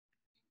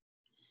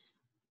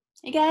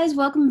Hey guys,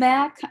 welcome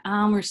back.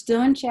 We're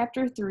still in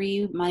chapter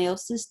 3,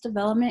 Meiosis,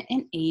 Development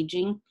and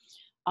Aging,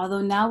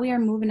 although now we are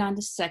moving on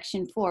to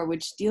section 4,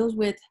 which deals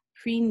with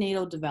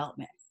prenatal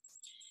development.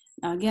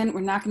 Now again,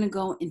 we're not going to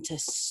go into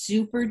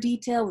super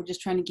detail. We're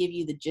just trying to give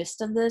you the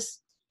gist of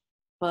this,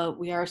 but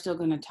we are still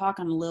going to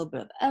talk on a little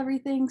bit of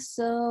everything,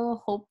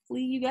 so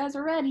hopefully you guys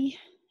are ready.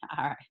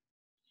 All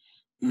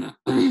right,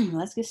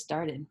 let's get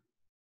started.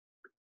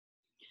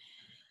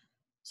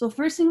 So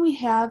first thing we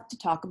have to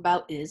talk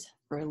about is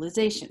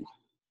fertilization.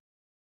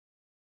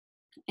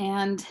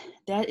 And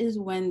that is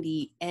when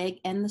the egg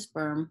and the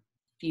sperm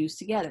fuse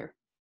together.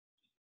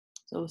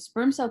 So a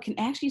sperm cell can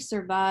actually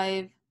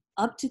survive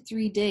up to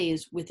 3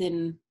 days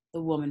within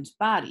the woman's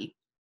body.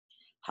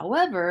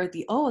 However,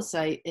 the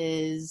oocyte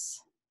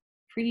is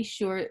pretty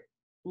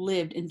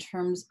short-lived in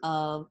terms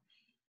of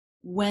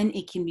when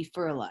it can be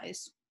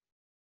fertilized.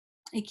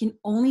 It can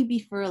only be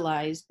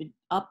fertilized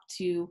up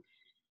to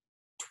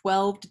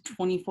 12 to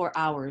 24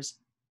 hours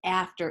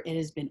after it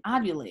has been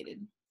ovulated.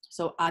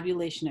 So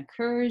ovulation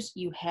occurs,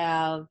 you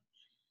have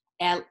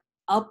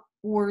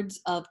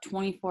upwards of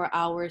 24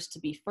 hours to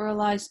be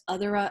fertilized.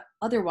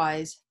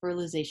 Otherwise,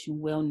 fertilization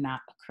will not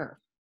occur.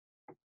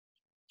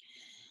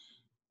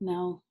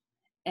 Now,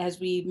 as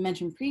we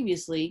mentioned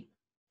previously,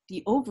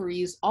 the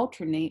ovaries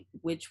alternate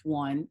which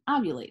one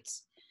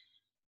ovulates.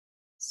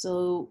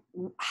 So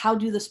how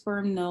do the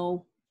sperm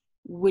know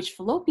which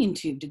fallopian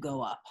tube to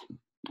go up?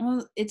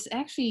 Well, it's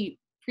actually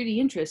pretty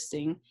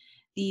interesting.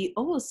 The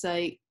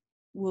oocyte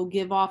will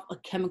give off a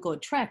chemical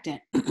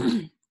attractant.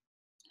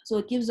 So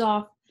it gives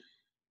off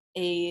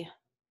a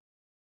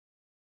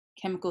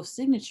chemical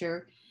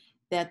signature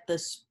that the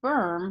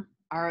sperm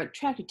are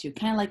attracted to,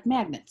 kind of like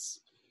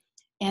magnets.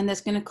 And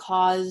that's going to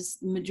cause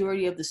the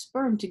majority of the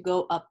sperm to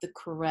go up the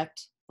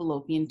correct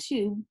fallopian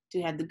tube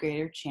to have the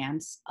greater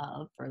chance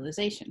of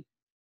fertilization.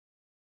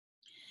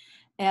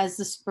 As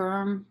the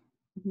sperm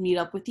meet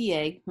up with the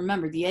egg,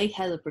 remember the egg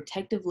has a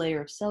protective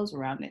layer of cells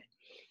around it,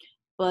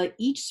 but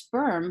each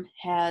sperm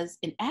has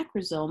an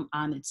acrosome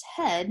on its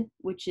head,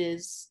 which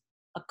is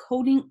a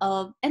coating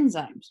of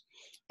enzymes.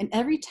 And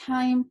every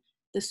time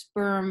the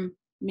sperm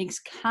makes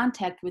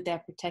contact with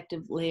that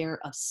protective layer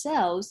of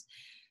cells,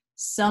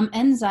 some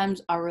enzymes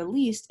are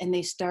released and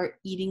they start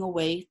eating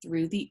away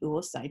through the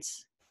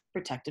oocyte's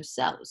protective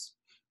cells.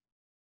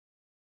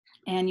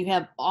 And you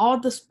have all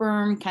the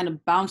sperm kind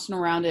of bouncing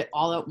around it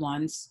all at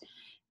once.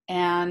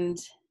 And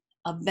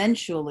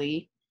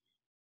eventually,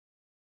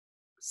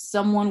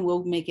 someone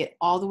will make it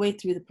all the way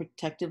through the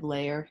protective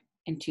layer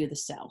into the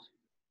cell.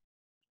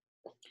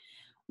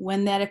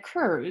 When that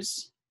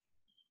occurs,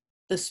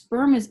 the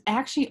sperm is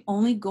actually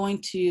only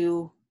going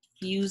to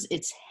fuse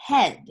its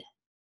head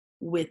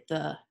with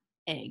the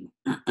egg.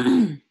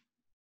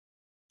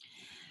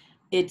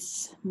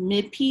 Its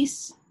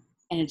midpiece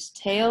and its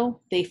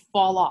tail, they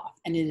fall off,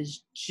 and it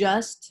is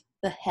just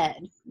the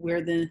head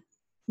where the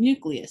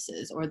nucleus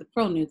is, or the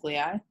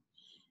pronuclei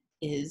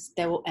is,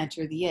 that will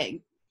enter the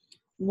egg.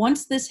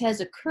 Once this has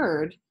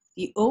occurred,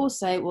 the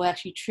oocyte will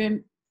actually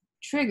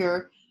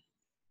trigger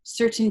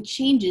certain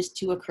changes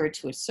to occur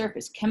to its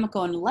surface,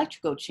 chemical and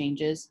electrical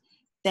changes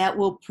that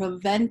will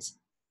prevent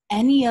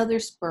any other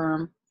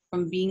sperm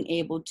from being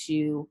able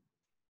to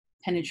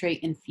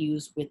penetrate and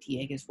fuse with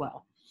the egg as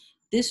well.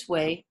 This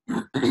way,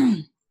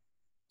 you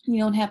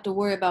don't have to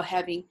worry about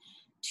having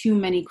too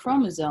many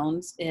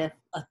chromosomes if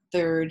a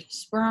third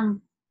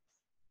sperm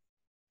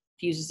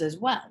fuses as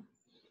well.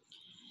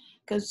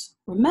 Because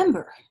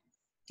remember,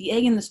 the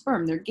egg and the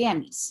sperm, they're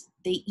gametes.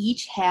 They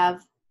each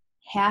have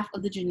half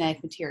of the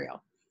genetic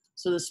material.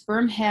 So the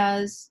sperm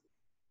has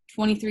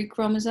 23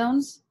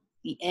 chromosomes.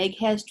 The egg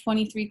has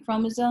 23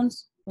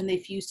 chromosomes. When they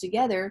fuse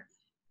together,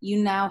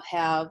 you now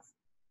have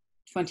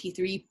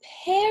 23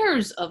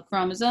 pairs of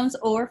chromosomes,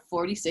 or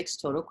 46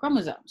 total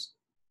chromosomes.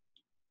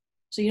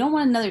 So you don't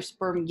want another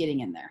sperm getting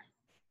in there.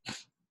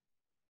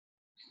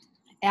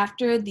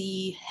 After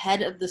the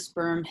head of the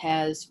sperm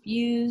has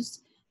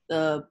fused,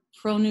 the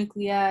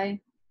pronuclei,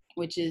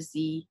 which is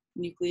the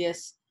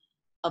nucleus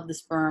of the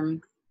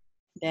sperm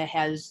that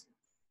has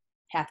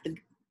half the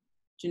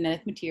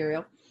genetic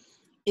material,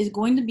 is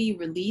going to be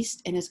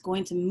released and is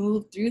going to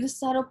move through the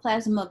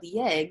cytoplasm of the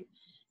egg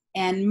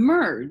and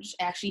merge,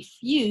 actually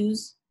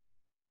fuse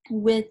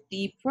with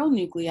the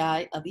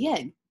pronuclei of the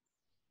egg.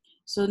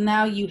 So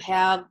now you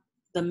have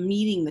the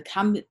meeting,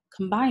 the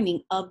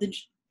combining of the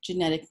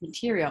genetic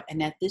material.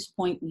 And at this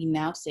point, we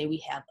now say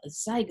we have a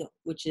zygote,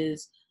 which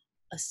is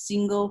a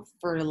single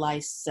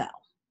fertilized cell.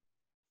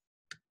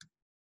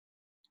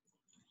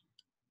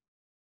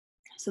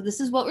 So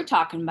this is what we're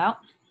talking about.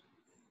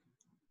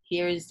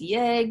 Here is the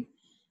egg,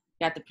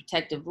 got the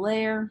protective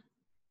layer.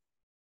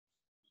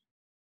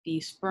 The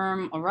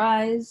sperm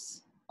arrive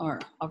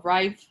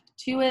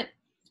to it.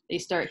 They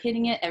start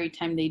hitting it. Every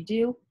time they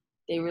do,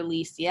 they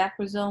release the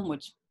acrosome,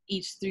 which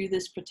eats through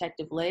this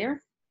protective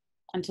layer,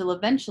 until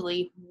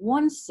eventually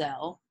one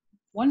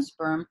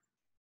sperm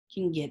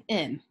can get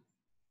in.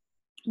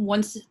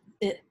 Once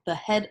the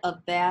head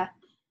of that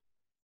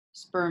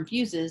sperm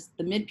fuses,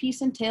 the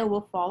midpiece and tail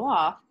will fall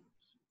off,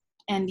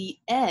 And the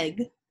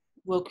egg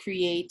will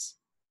create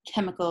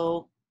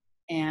chemical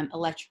and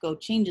electrical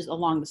changes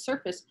along the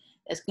surface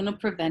that's going to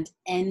prevent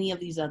any of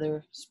these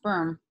other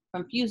sperm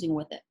from fusing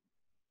with it.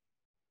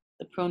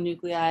 The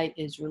pronuclei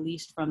is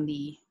released from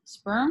the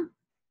sperm.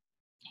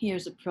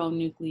 Here's a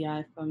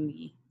pronuclei from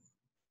the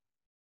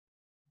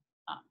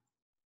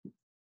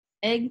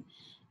egg.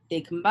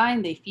 They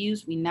combine, they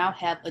fuse. We now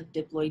have a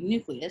diploid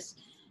nucleus,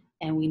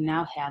 and we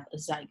now have a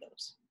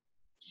zygote.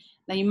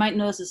 Now you might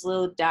notice this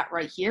little dot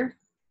right here.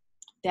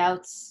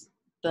 That's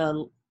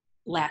the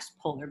last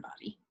polar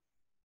body.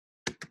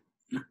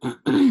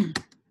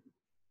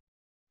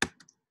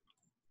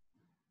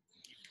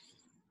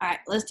 All right,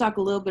 let's talk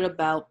a little bit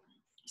about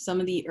some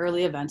of the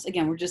early events.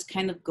 Again, we're just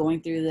kind of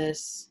going through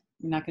this.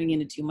 We're not going to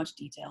get into too much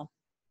detail.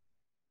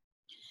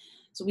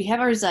 So we have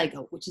our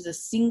zygote, which is a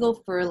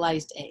single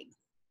fertilized egg.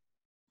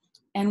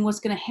 And what's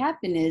going to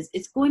happen is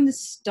it's going to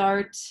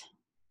start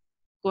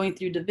going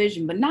through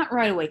division, but not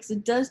right away, because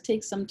it does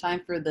take some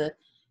time for the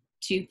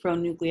two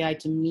pronuclei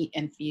to meet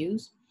and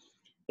fuse.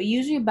 But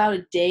usually about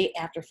a day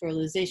after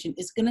fertilization,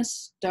 it's going to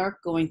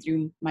start going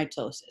through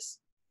mitosis.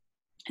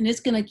 And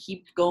it's going to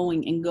keep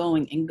going and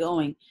going and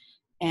going.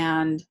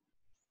 And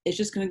it's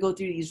just going to go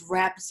through these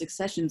rapid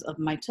successions of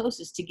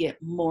mitosis to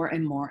get more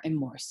and more and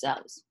more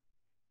cells.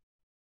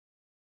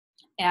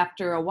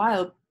 After a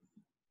while, it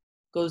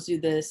goes through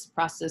this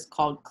process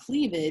called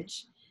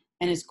cleavage,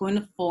 and it's going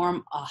to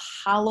form a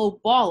hollow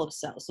ball of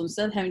cells. So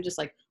instead of having just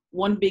like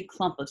one big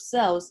clump of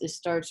cells, it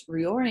starts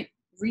reorientating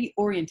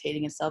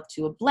itself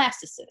to a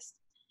blastocyst,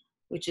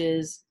 which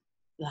is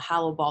the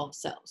hollow ball of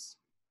cells.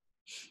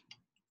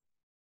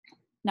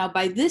 Now,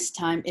 by this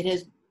time, it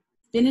has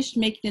finished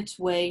making its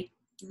way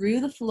through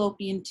the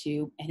fallopian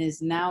tube and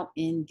is now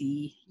in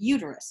the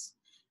uterus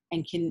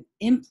and can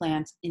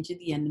implant into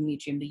the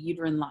endometrium, the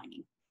uterine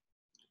lining.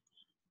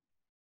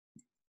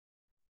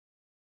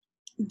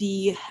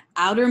 The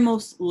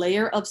outermost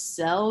layer of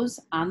cells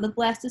on the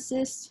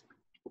blastocyst,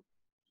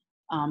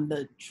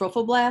 the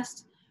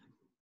trophoblast,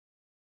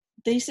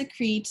 they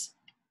secrete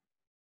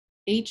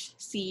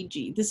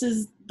HCG. This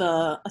is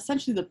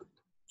essentially the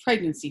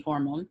pregnancy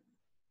hormone.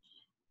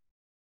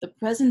 The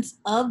presence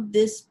of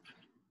this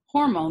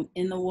hormone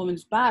in the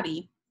woman's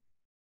body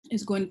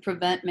is going to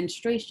prevent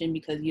menstruation,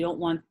 because you don't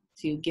want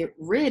to get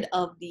rid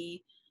of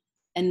the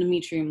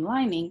endometrium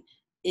lining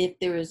if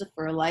there is a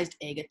fertilized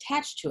egg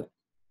attached to it.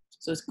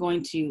 So it's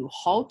going to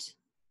halt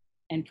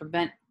and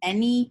prevent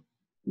any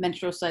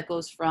menstrual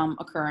cycles from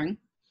occurring.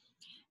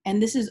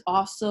 And this is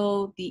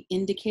also the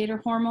indicator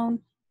hormone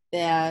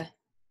that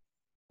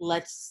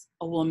lets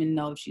a woman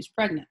know if she's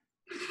pregnant.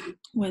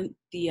 When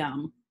the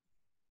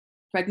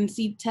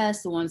pregnancy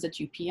tests, the ones that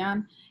you pee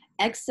on,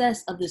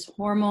 excess of this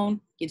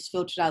hormone gets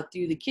filtered out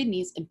through the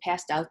kidneys and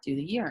passed out through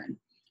the urine,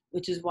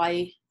 which is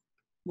why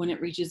when it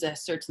reaches a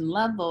certain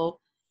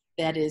level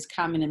that is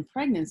common in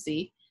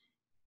pregnancy,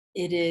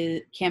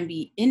 can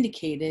be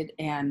indicated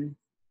and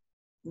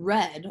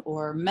read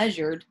or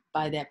measured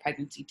by that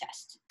pregnancy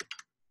test.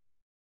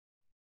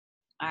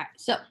 All right,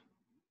 so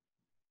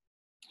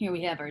here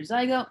we have our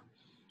zygote.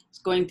 It's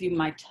going through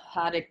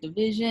mitotic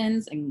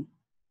divisions and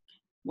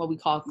what we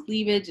call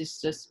cleavage. It's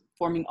just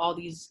forming all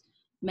these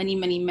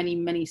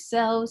many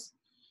cells.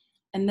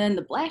 And then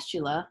the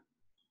blastula,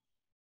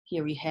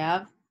 here we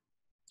have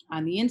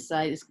on the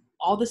inside, is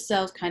all the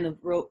cells kind of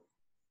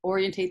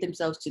orientate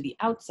themselves to the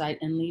outside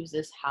and leaves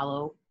this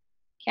hollow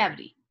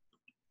cavity,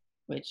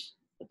 which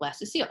the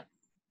blastocele.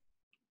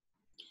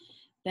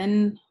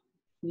 Then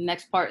the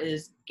next part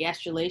is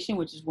gastrulation,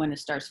 which is when it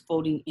starts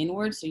folding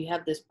inward. So you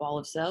have this ball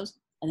of cells,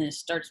 and then it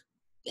starts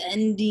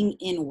bending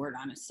inward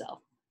on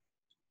itself.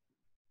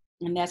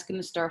 And that's going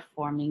to start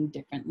forming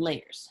different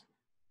layers.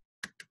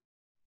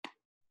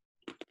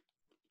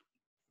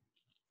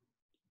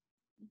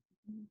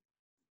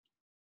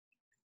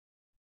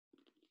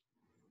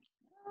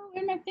 Oh,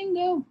 where'd my thing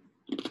go?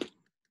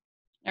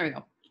 There we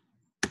go.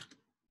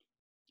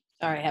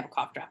 Sorry, I have a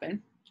cough drop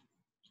in.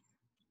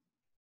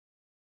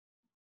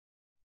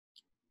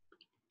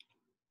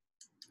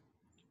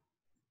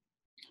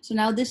 So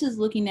now this is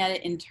looking at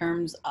it in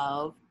terms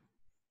of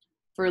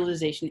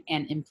fertilization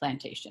and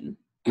implantation.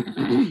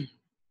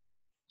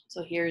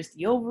 So here's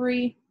the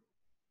ovary.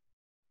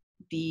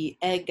 The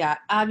egg got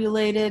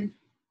ovulated.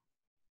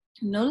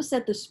 Notice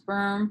that the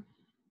sperm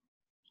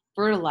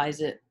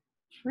fertilize it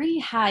pretty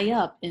high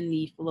up in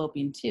the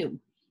fallopian tube.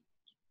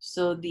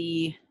 So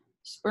the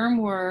sperm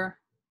were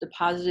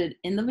deposited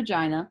in the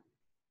vagina.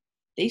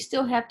 They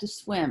still have to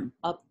swim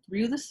up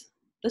through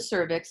the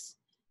cervix,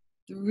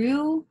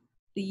 through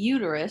the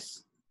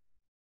uterus.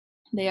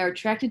 They are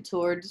attracted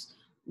towards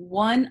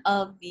one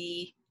of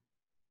the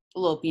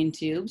fallopian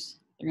tubes.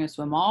 They're going to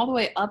swim all the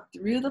way up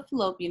through the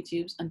fallopian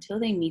tubes until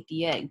they meet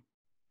the egg.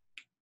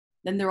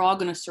 Then they're all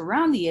going to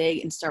surround the egg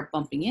and start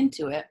bumping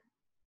into it.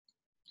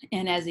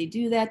 And as they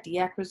do that, the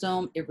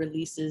acrosome, it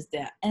releases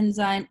that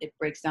enzyme. It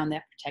breaks down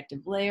that protective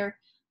layer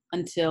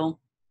until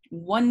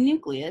one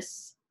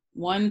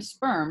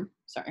sperm,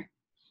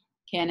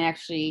 can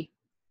actually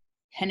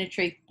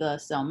penetrate the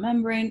cell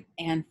membrane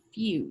and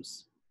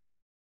fuse.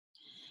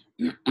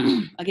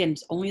 Again,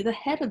 it's only the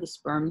head of the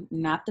sperm,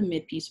 not the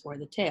midpiece or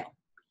the tail.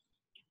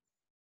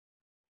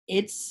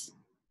 Its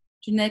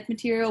genetic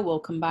material will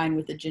combine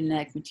with the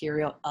genetic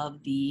material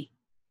of the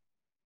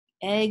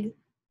egg,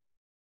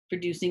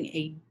 producing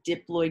a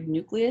diploid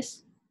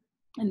nucleus,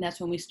 and that's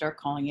when we start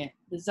calling it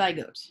the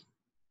zygote.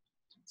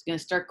 It's going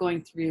to start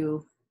going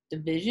through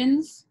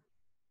divisions.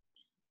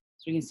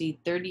 So we can see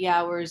 30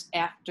 hours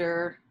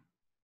after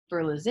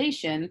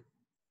fertilization,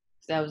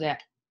 so that was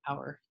at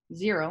hour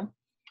 0,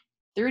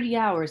 30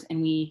 hours,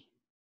 and we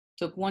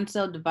took one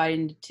cell divided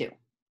into 2.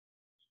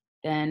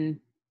 Then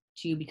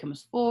 2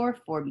 becomes 4,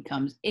 4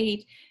 becomes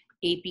 8,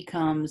 8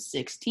 becomes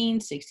 16,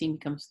 16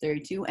 becomes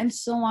 32, and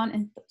so on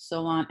and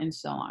so on and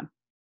so on.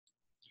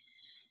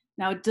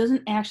 Now, it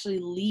doesn't actually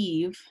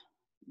leave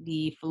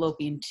the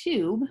fallopian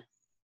tube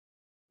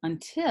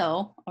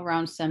until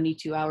around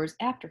 72 hours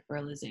after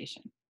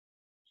fertilization.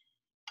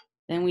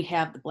 Then we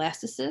have the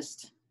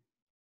blastocyst,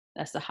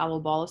 that's the hollow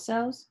ball of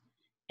cells,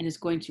 and it's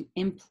going to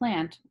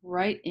implant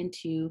right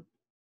into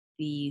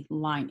the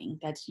lining.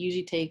 That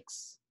usually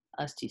takes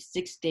us to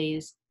 6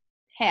 days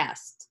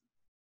past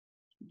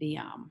the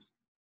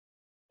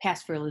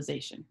past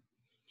fertilization.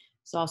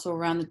 It's also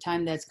around the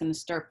time that's going to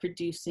start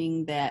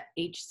producing that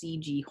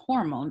HCG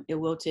hormone. It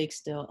will take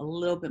still a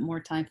little bit more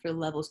time for the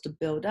levels to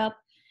build up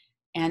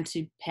and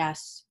to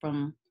pass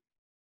from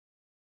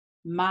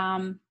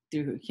mom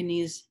through her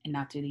kidneys and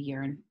not through the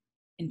urine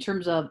in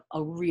terms of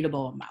a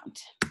readable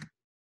amount.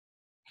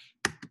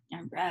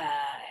 All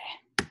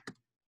right.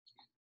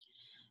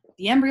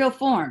 The embryo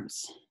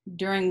forms.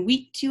 During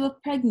week 2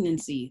 of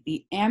pregnancy,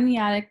 the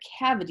amniotic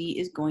cavity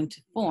is going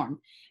to form.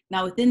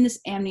 Now, within this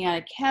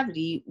amniotic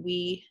cavity,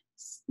 we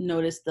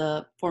notice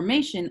the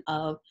formation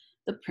of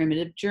the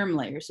primitive germ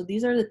layer. So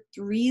these are the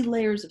 3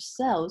 layers of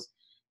cells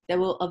that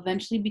will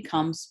eventually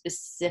become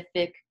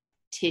specific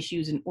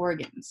tissues and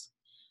organs.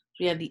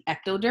 So we have the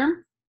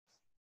ectoderm,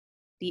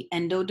 the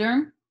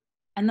endoderm,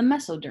 and the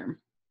mesoderm.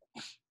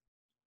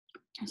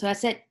 So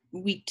that's at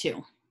week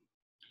 2.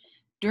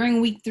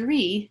 During week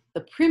 3,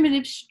 the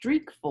primitive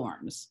streak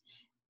forms.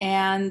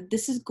 And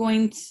this is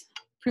going to,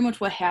 pretty much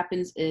what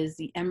happens is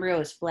the embryo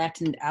is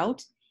flattened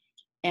out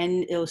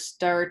and it'll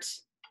start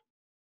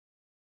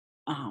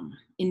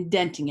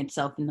indenting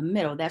itself in the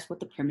middle. That's what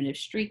the primitive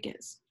streak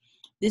is.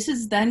 This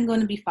is then going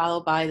to be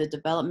followed by the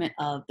development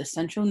of the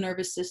central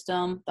nervous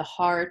system, the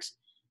heart,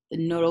 the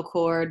nodal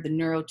cord, the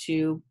neural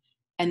tube,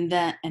 and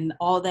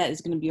all that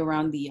is going to be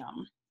around the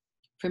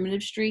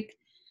primitive streak,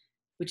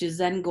 which is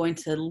then going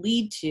to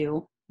lead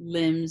to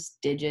limbs,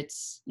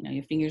 digits,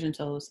 your fingers and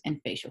toes,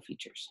 and facial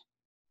features.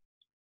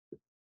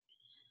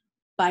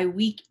 By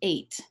week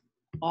 8,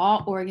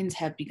 all organs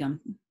have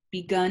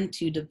begun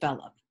to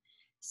develop.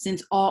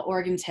 Since all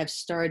organs have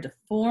started to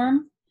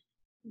form,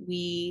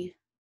 we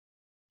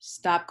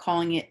stop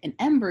calling it an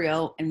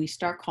embryo and we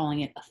start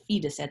calling it a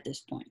fetus at this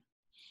point.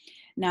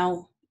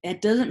 Now,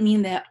 that doesn't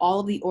mean that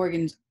all of the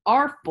organs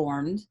are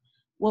formed.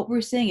 What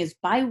we're saying is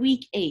by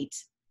week 8,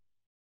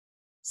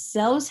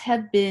 cells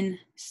have been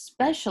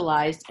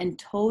specialized and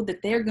told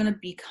that they're going to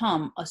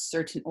become a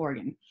certain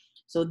organ.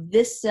 So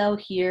this cell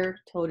here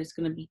told it's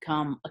going to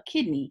become a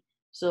kidney.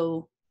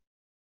 So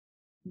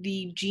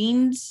the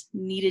genes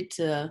needed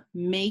to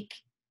make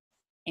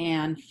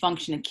and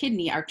function a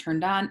kidney are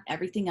turned on,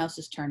 everything else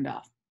is turned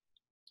off.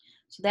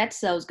 So that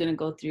cell is going to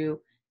go through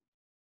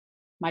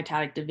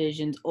mitotic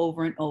divisions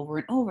over and over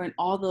and over, and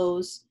all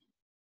those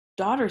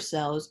daughter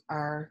cells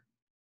are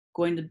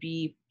going to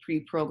be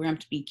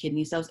pre-programmed to be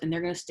kidney cells, and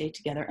they're going to stay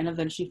together and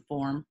eventually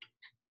form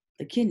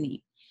the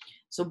kidney.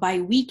 So by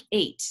week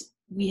 8,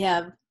 we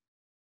have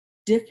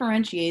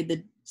differentiated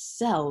the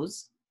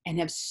cells and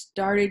have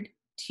started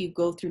to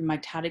go through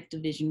mitotic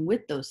division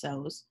with those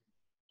cells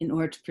in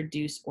order to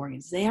produce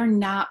organs. They are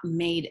not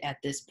made at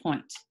this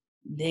point.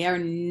 They are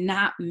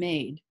not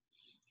made,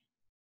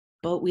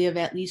 but we have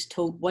at least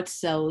told what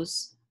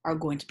cells are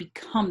going to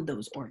become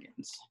those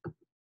organs.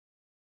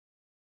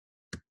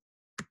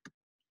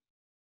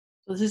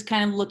 So this is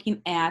kind of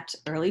looking at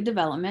early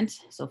development.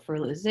 So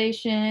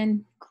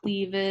fertilization,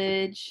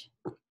 cleavage,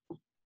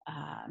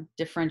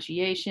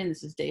 differentiation.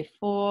 This is day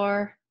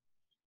 4,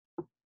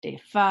 day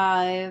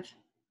 5,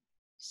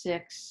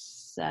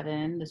 6,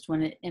 7. This is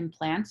when it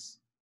implants.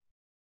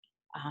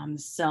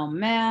 Cell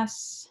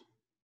mass.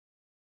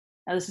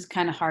 Now this is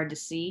kind of hard to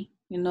see.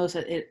 You'll notice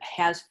that it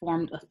has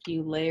formed a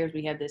few layers.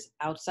 We have this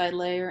outside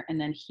layer and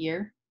then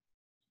here.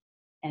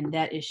 And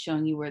that is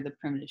showing you where the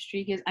primitive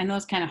streak is. I know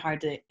it's kind of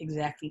hard to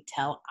exactly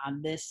tell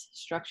on this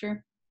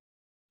structure.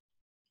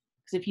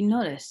 Because if you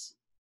notice,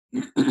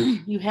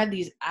 you have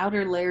these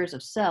outer layers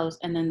of cells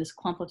and then this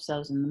clump of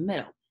cells in the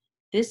middle.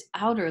 This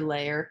outer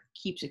layer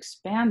keeps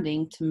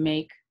expanding to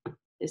make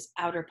this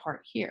outer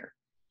part here,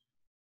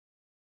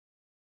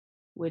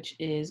 which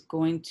is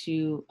going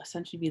to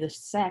essentially be the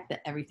sac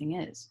that everything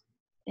is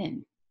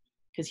in.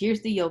 Because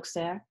here's the yolk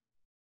sac,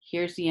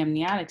 here's the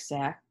amniotic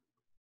sac,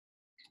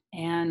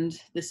 and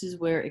this is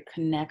where it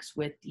connects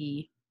with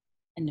the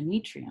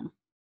endometrium.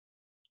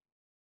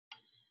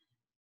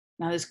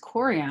 Now this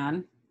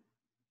chorion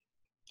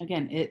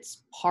again,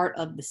 it's part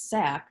of the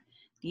sac.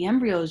 The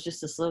embryo is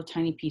just this little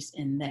tiny piece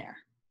in there.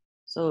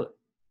 So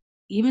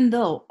even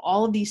though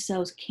all of these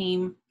cells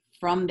came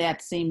from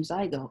that same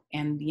zygote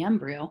and the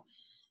embryo,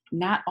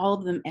 not all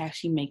of them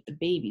actually make the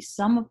baby.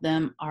 Some of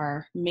them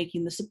are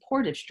making the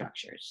supportive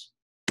structures.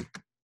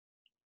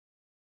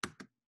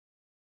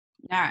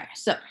 All right,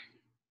 so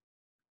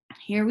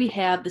here we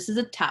have, this is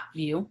a top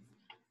view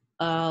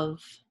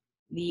of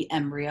the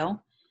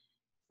embryo.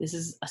 This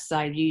is a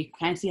side view. You can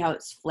kind of see how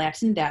it's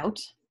flattened out.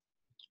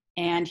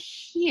 And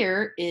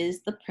here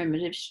is the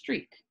primitive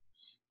streak.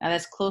 Now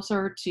that's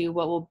closer to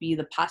what will be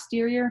the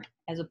posterior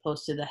as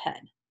opposed to the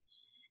head.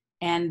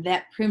 And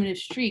that primitive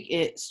streak,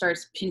 it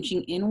starts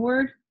pinching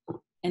inward,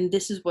 and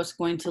this is what's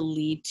going to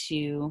lead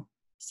to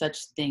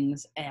such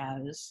things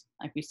as,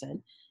 like we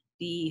said,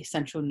 the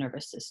central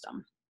nervous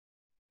system.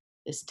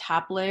 This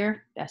top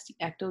layer, that's the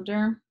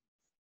ectoderm.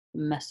 The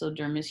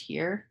mesoderm is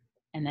here,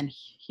 and then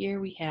here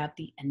we have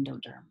the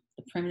endoderm,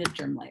 the primitive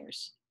germ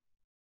layers.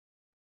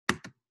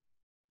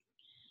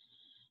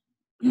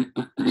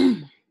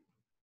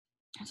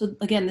 So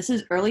again, this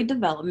is early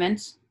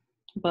development,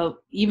 but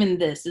even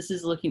this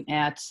is looking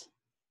at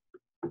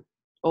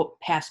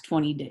past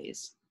 20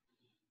 days.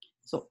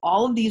 So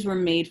all of these were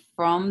made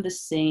from the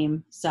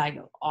same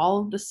zygote. All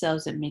of the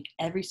cells that make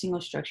every single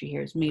structure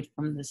here is made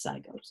from the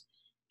zygotes.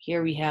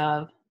 Here we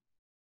have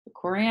the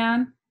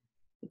chorion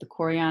with the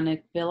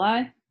chorionic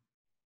villi.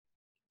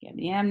 You have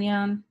the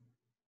amnion,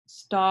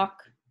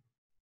 stalk,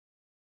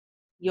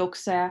 yolk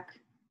sac.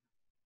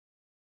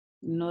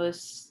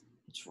 Notice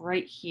it's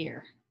right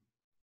here.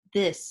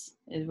 This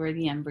is where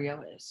the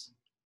embryo is.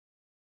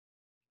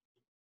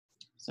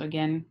 So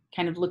again,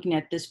 kind of looking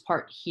at this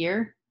part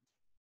here,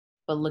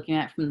 but looking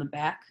at it from the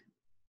back.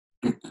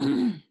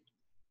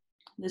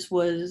 This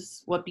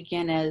was what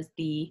began as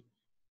the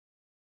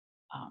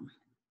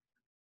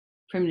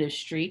primitive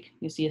streak.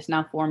 You see it's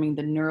now forming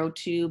the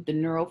neurotube, the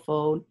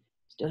neurofold,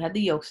 still had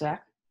the yolk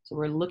sac. So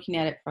we're looking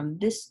at it from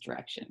this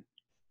direction.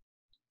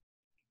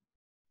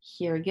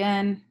 Here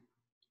again,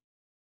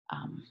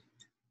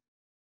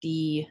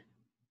 the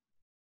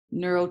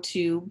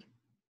neurotube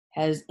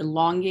has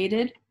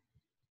elongated,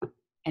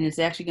 and it's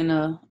actually going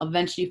to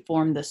eventually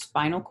form the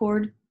spinal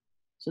cord,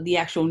 so the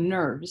actual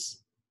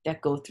nerves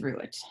that go through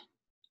it.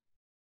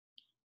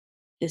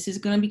 This is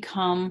going to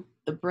become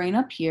the brain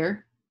up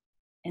here,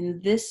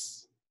 and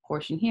this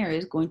portion here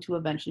is going to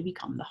eventually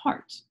become the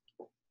heart.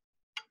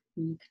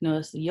 You can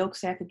notice the yolk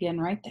sac again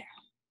right there.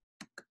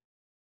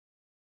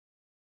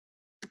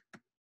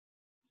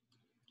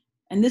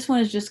 And this one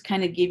is just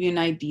kind of give you an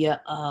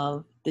idea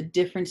of the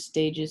different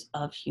stages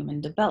of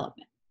human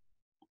development.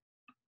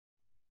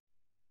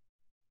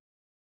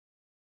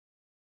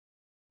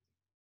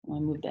 I'm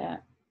going to move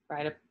that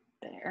right up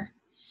there.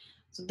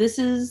 So this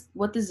is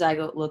what the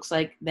zygote looks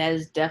like. That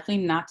is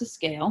definitely not to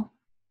scale.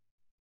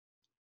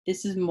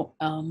 This is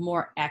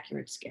more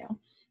accurate scale.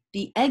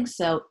 The egg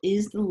cell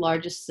is the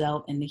largest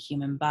cell in the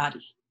human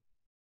body.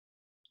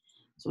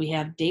 So we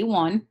have day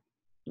one.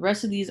 The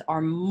rest of these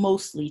are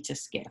mostly to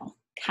scale,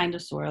 kind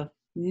of, sort of,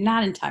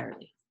 not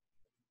entirely,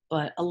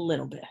 but a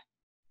little bit.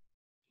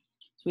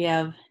 So we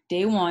have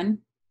day one.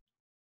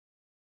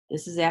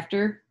 This is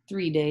after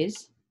 3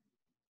 days,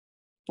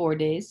 4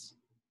 days.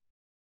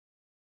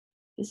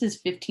 This is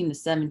 15 to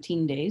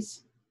 17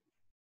 days.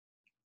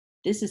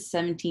 This is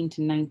 17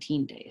 to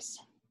 19 days.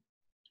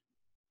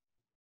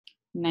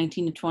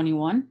 19 to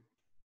 21,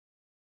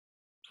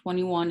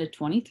 21 to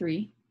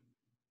 23,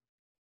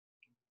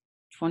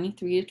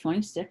 23 to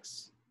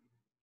 26,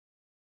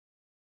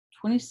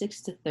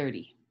 26 to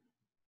 30.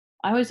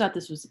 I always thought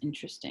this was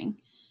interesting,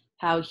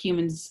 how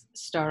humans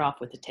start off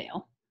with a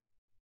tail.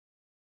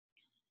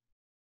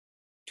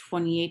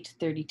 28 to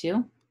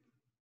 32.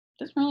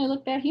 Doesn't really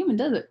look that human,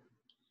 does it?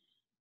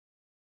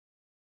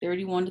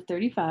 31 to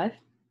 35.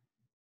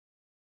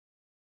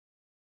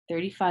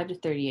 35 to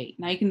 38.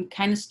 Now you can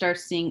kind of start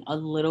seeing a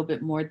little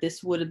bit more.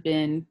 This would have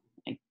been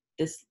like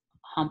this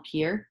hump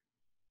here.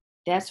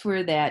 That's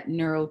where that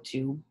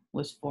neurotube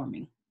was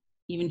forming,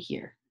 even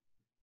here.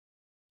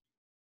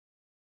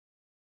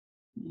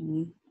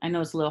 I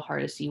know it's a little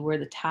hard to see where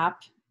the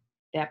top,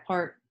 that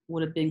part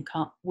would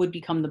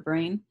become the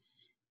brain,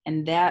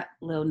 and that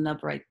little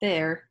nub right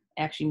there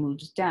actually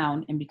moves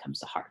down and becomes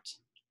the heart.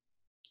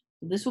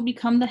 So this will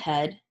become the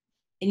head,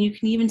 and you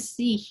can even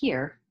see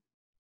here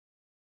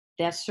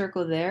that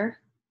circle there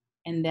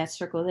and that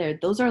circle there.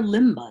 Those are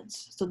limb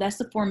buds. So that's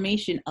the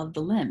formation of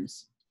the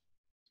limbs.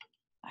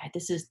 All right,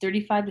 this is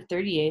 35 to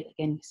 38.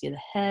 Again, you see the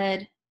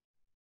head,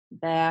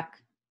 back.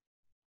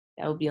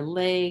 That will be a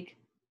leg.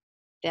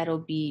 That'll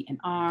be an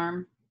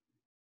arm.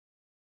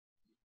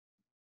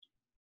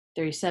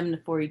 37 to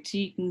 42,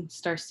 you can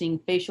start seeing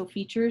facial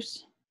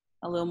features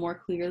a little more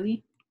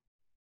clearly.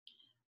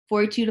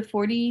 42 to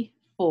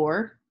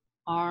 44,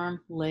 arm,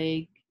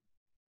 leg.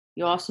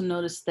 You also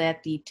notice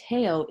that the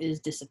tail is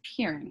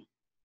disappearing.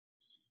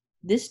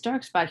 This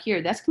dark spot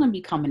here, that's going to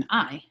become an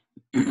eye.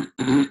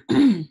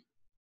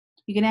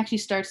 You can actually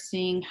start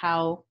seeing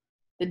how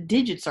the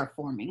digits are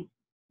forming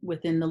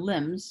within the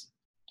limbs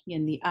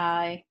In the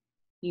eye,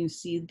 you can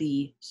see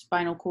the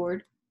spinal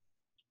cord.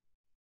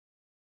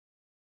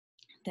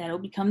 That'll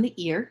become the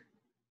ear.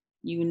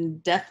 You can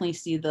definitely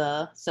see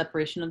the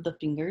separation of the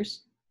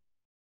fingers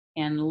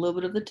and a little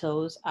bit of the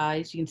toes.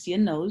 Eyes, you can see a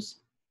nose.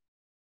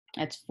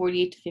 That's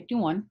 48 to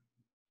 51.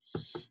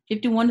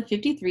 51 to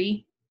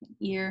 53,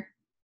 ear,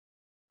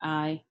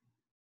 eye,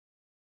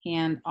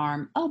 hand,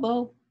 arm,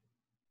 elbow,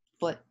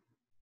 foot.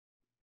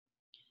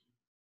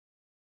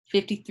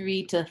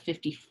 53 to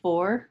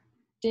 54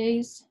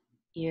 days,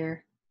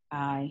 ear,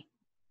 eye.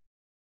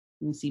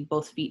 You can see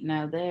both feet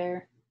now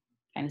there.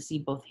 Kind of see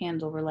both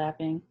hands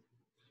overlapping.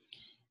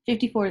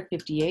 54 to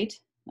 58,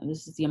 now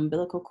this is the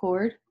umbilical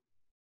cord,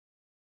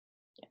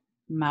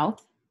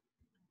 mouth,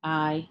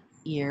 eye,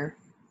 ear,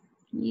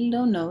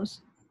 little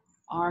nose,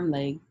 arm,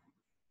 leg.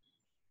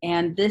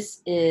 And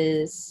this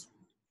is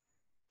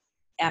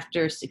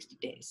after 60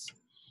 days.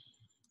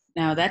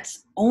 Now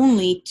that's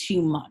only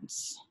 2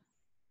 months,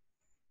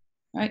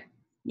 right?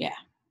 Yeah.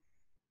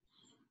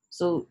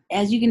 So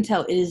as you can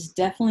tell, it is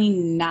definitely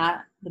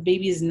not, the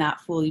baby is not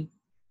fully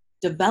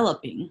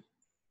developing.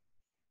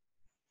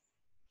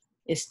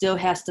 It still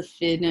has to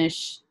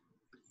finish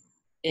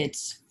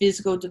its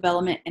physical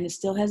development, and it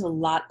still has a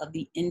lot of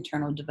the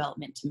internal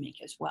development to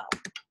make as well.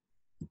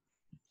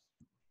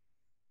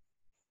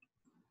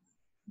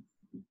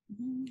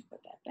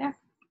 Put that back.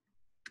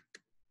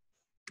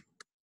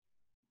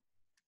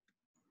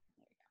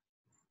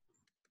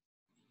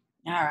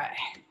 All right,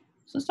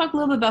 so let's talk a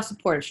little bit about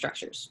supportive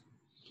structures.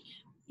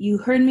 You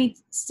heard me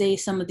say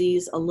some of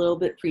these a little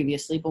bit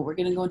previously, but we're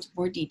going to go into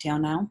more detail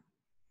now.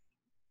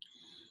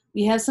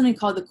 We have something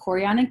called the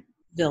chorionic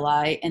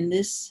villi, and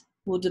this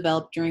will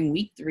develop during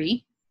week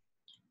 3.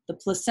 The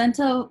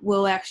placenta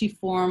will actually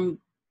form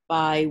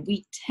by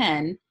week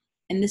 10,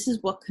 and this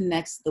is what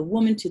connects the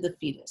woman to the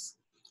fetus.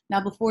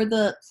 Now, before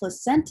the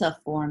placenta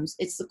forms,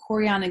 it's the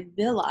chorionic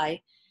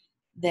villi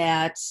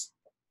that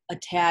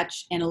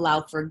attach and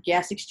allow for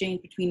gas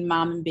exchange between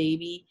mom and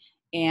baby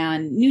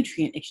and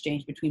nutrient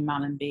exchange between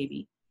mom and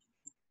baby.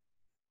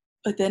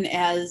 But then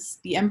as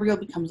the embryo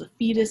becomes a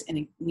fetus and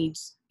it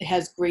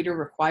has greater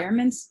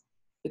requirements,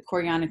 the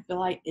chorionic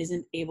villi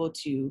isn't able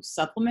to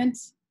supplement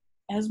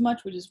as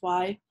much, which is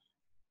why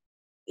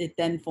it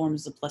then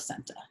forms the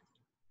placenta.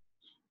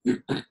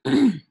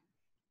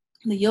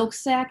 The yolk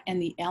sac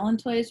and the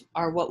allantois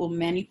are what will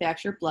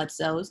manufacture blood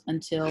cells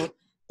until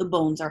the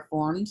bones are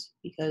formed,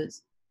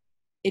 because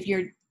if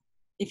you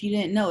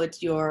didn't know,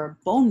 it's your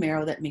bone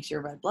marrow that makes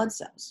your red blood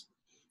cells.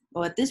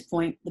 Well, at this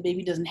point, the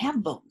baby doesn't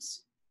have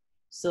bones.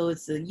 So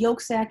it's the yolk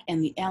sac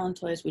and the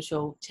allantois which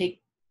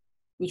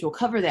will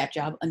cover that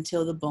job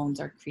until the bones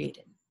are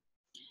created.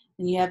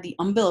 Then you have the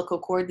umbilical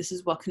cord. This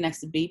is what connects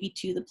the baby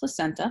to the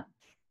placenta.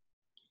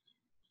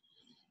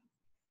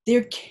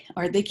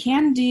 They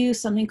can do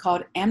something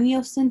called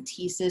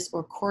amniocentesis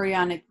or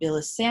chorionic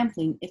villus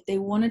sampling if they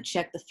want to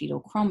check the fetal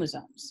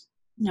chromosomes.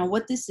 Now,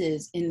 what this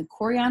is, in the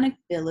chorionic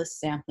villus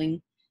sampling,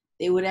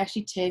 they would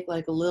actually take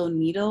like a little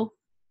needle,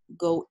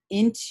 go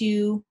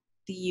into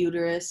the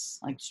uterus,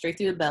 like straight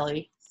through the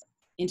belly,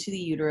 into the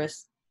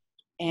uterus,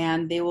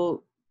 and they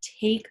will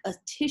take a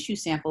tissue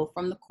sample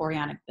from the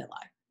chorionic villi.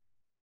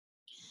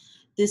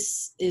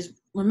 This is,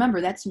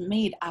 remember, that's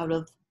made out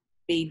of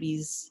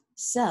baby's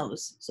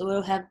cells, so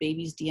it'll have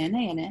baby's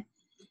DNA in it.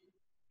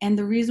 And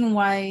the reason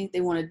why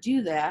they want to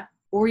do that,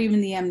 or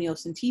even the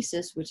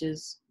amniocentesis, which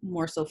is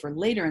more so for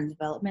later in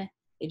development,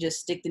 they just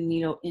stick the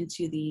needle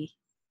into the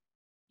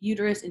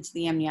uterus, into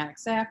the amniotic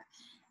sac,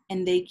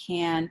 and they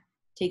can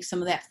take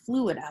some of that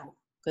fluid out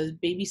because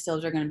baby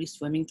cells are going to be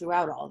swimming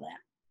throughout all that.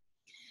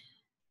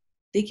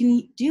 They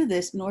can do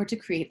this in order to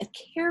create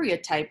a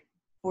karyotype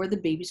for the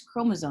baby's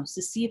chromosomes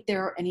to see if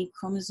there are any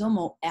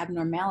chromosomal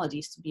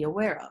abnormalities to be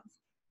aware of.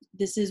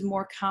 This is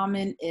more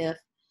common if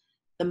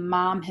the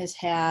mom has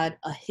had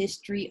a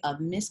history of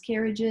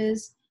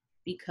miscarriages,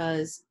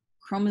 because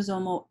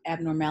chromosomal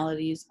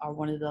abnormalities are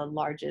one of the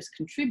largest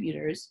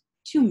contributors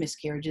to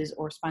miscarriages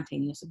or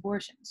spontaneous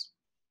abortions.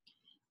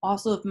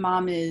 Also, if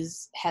mom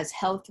has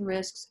health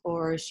risks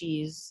or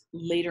she's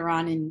later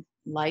on in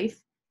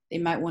life, they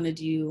might want to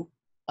do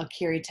a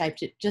karyotype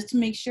just to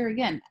make sure,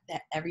 again,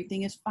 that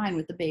everything is fine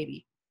with the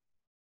baby.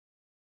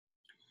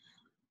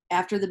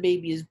 After the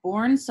baby is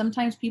born,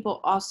 sometimes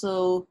people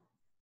also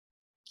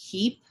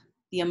keep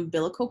the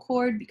umbilical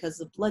cord because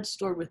the blood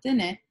stored within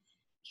it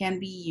can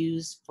be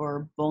used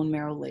for bone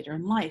marrow later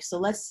in life. So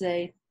let's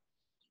say,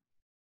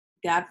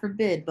 God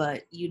forbid,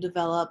 but you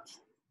develop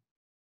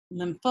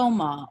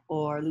lymphoma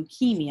or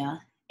leukemia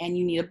and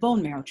you need a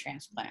bone marrow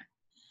transplant.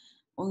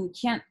 Well, you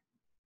can't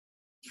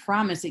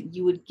promise that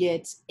you would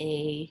get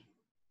an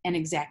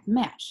exact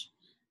match.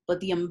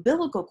 But the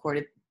umbilical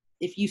cord,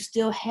 if you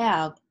still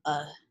have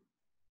a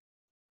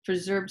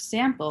preserved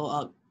sample,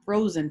 a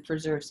frozen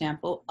preserved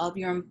sample of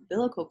your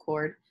umbilical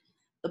cord,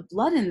 the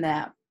blood in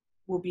that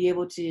will be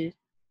able to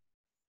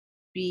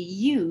be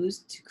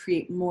used to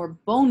create more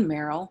bone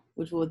marrow,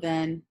 which will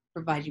then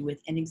provide you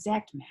with an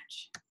exact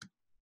match.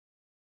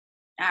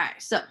 All right,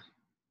 so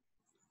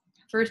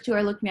first two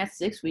are looking at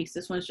 6 weeks.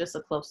 This one's just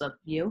a close-up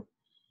view.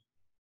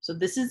 So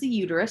this is the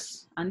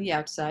uterus on the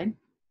outside.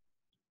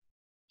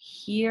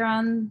 Here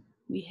on,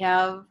 we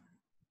have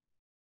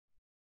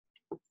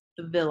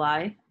the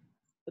villi.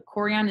 The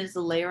chorion is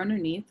the layer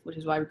underneath, which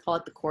is why we call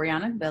it the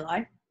chorionic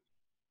villi.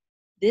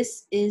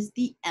 This is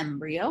the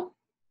embryo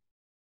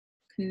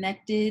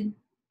connected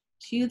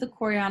to the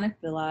chorionic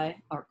villi,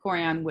 or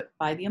chorion,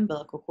 by the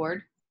umbilical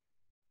cord.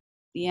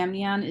 The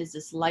amnion is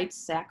this light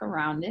sac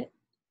around it,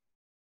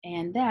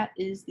 and that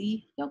is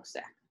the yolk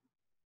sac.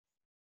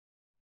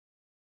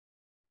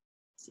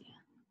 See,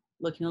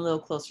 looking a little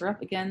closer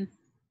up again,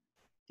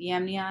 the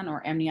amnion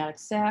or amniotic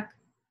sac,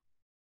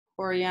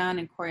 chorion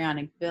and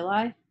chorionic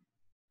villi,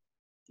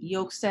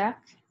 yolk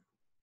sac.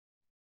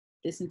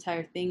 This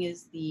entire thing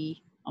is the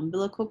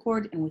umbilical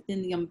cord, and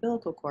within the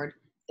umbilical cord,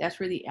 that's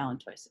where the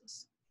allantois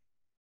is.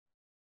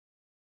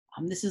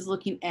 This is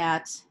looking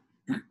at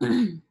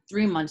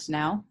 3 months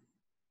now.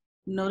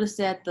 Notice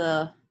that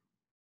the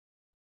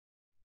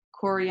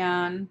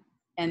chorion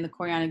and the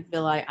chorionic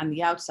villi on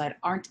the outside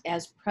aren't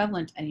as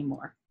prevalent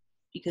anymore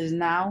because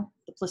now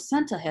the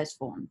placenta has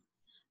formed.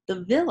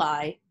 The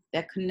villi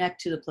that connect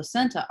to the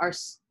placenta are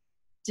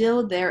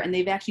still there, and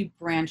they've actually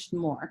branched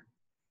more.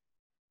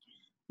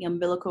 The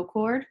umbilical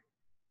cord,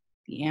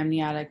 the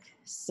amniotic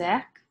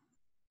sac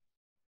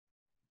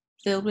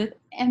filled with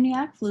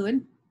amniotic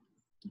fluid,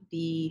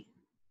 the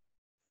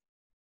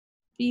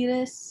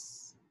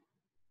fetus,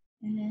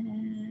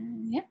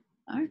 and yeah,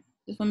 all right.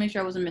 Just want to make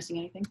sure I wasn't missing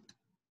anything.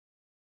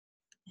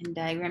 And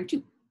diagram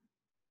 2.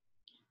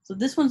 So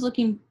this one's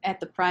looking at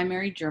the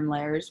primary germ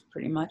layers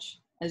pretty much,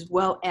 as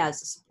well as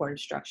the supportive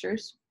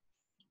structures.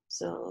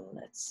 So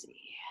let's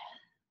see.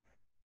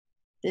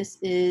 This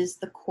is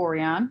the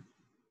chorion,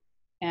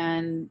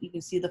 and you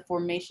can see the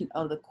formation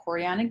of the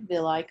chorionic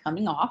villi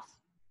coming off.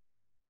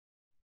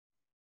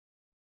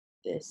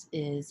 This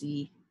is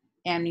the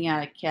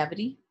amniotic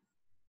cavity,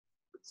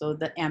 so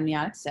the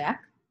amniotic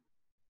sac.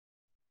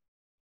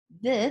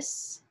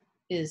 This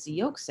is the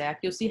yolk sac.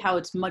 You'll see how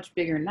it's much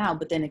bigger now,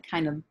 but then it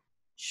kind of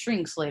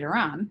shrinks later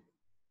on.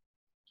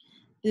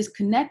 This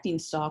connecting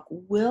stalk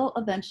will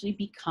eventually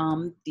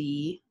become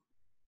the,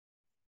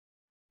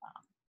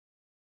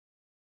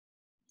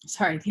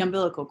 the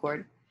umbilical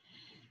cord.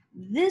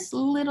 This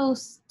little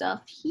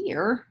stuff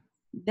here,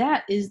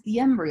 that is the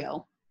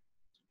embryo.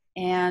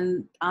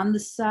 And on the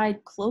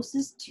side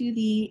closest to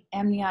the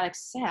amniotic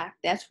sac,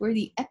 that's where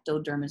the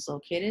ectoderm is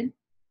located.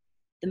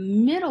 The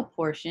middle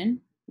portion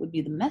would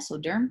be the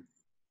mesoderm,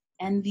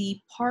 and the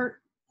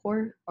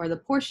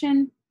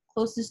portion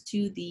closest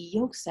to the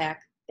yolk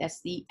sac,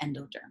 that's the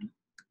endoderm.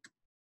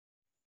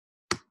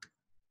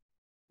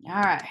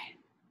 All right,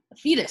 the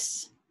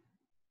fetus.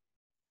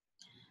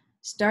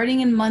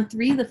 Starting in month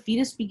 3, the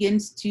fetus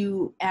begins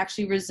to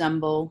actually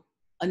resemble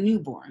a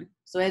newborn.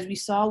 So as we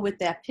saw with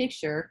that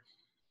picture,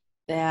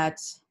 that,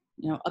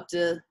 up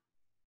to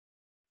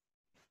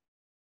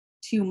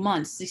 2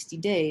 months, 60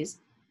 days,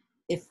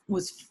 it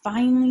was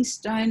finally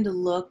starting to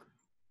look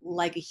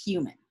like a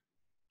human.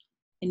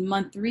 In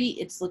month 3,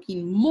 it's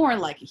looking more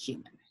like a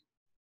human.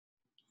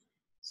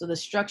 So the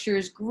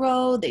structures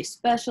grow, they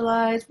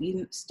specialize,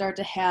 we start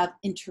to have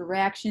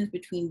interactions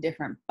between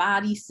different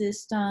body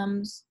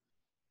systems.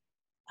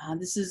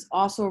 This is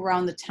also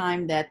around the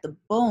time that the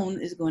bone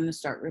is going to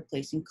start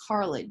replacing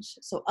cartilage.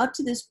 So up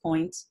to this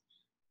point,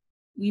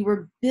 we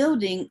were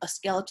building a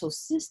skeletal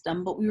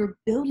system, but we were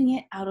building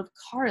it out of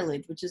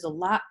cartilage, which is a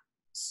lot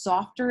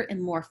softer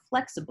and more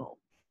flexible.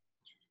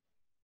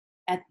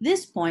 At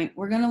this point,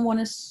 we're going to want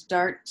to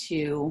start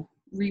to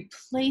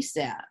replace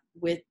that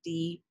with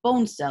the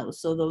bone cells,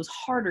 so those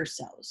harder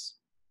cells.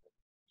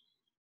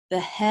 The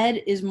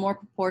head is more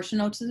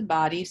proportional to the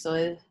body, so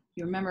if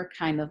you remember,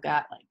 kind of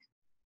got like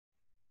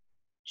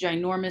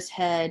ginormous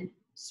head,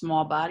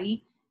 small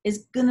body,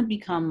 is going to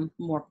become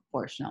more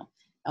proportional.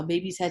 Now,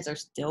 babies' heads are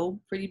still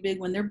pretty big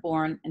when they're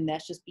born, and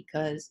that's just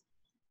because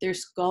their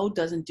skull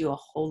doesn't do a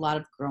whole lot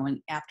of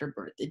growing after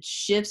birth. It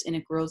shifts and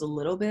it grows a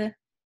little bit,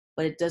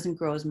 but it doesn't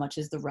grow as much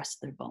as the rest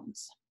of their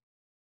bones.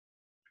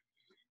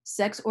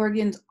 Sex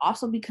organs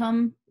also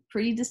become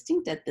pretty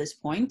distinct at this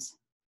point.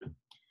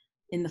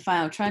 In the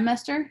final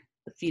trimester,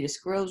 the fetus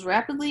grows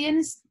rapidly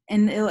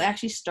and it'll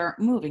actually start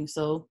moving.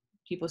 So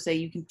people say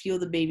you can feel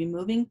the baby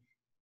moving.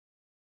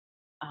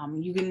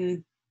 You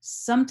can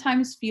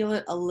sometimes feel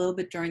it a little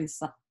bit during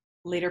the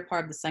later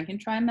part of the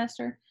second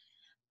trimester,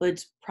 but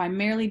it's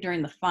primarily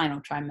during the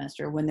final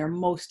trimester when they're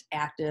most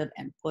active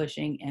and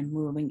pushing and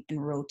moving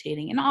and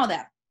rotating and all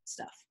that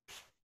stuff.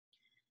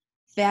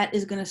 Fat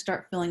is going to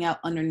start filling out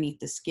underneath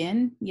the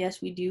skin.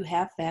 Yes, we do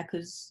have fat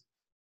because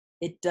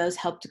it does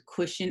help to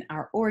cushion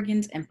our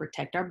organs and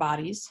protect our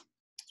bodies.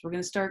 So we're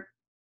going to start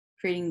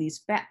creating these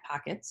fat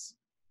pockets.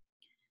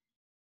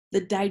 The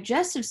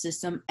digestive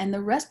system and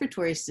the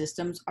respiratory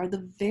systems are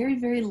the very,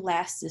 very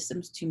last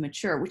systems to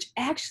mature, which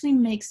actually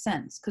makes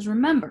sense. Because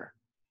remember,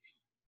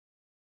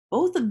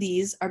 both of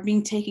these are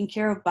being taken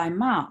care of by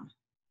mom.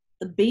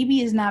 The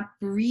baby is not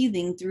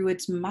breathing through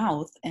its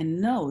mouth and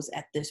nose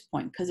at this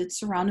point because it's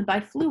surrounded by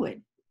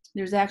fluid.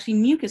 there's actually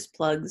mucus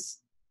plugs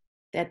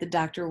that the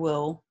doctor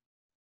will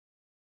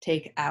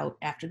take out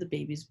after the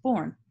baby's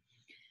born.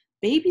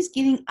 Baby's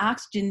getting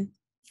oxygen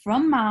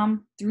from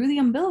mom through the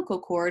umbilical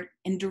cord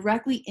and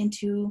directly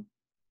into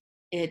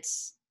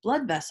its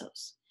blood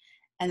vessels.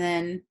 And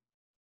then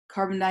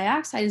carbon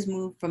dioxide is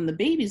moved from the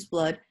baby's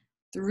blood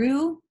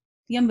through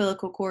the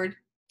umbilical cord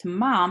to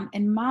mom,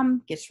 and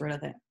mom gets rid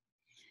of it.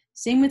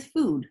 Same with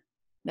food.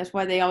 That's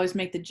why they always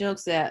make the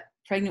jokes that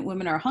pregnant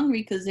women are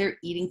hungry because they're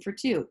eating for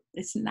two.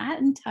 It's not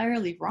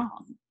entirely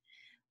wrong.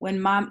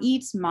 When mom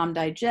eats, mom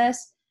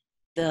digests,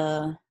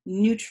 the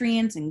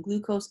nutrients and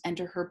glucose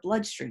enter her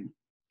bloodstream.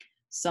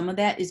 Some of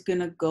that is going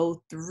to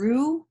go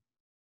through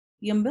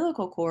the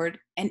umbilical cord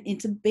and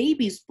into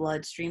baby's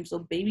bloodstream so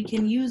baby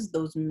can use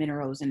those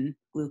minerals and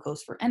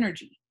glucose for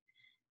energy.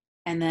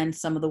 And then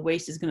some of the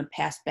waste is going to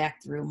pass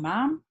back through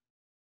mom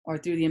or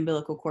through the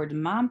umbilical cord to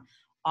mom.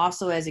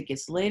 Also, as it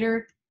gets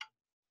later,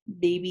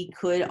 baby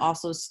could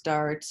also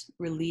start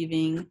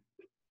relieving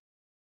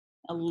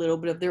a little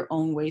bit of their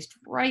own waste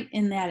right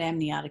in that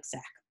amniotic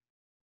sac.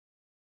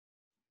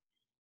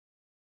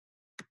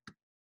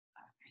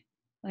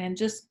 And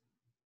just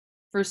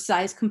for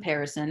size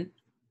comparison,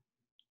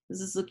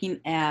 this is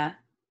looking at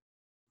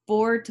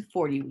 4 to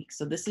 40 weeks.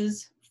 So this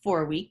is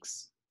 4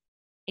 weeks,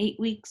 8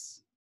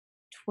 weeks,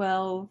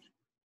 12,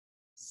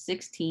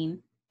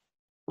 16,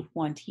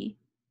 20,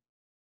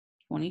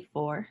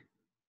 24,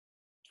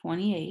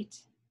 28,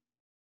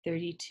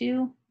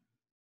 32,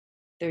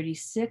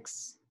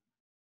 36,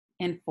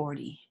 and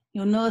 40.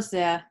 You'll notice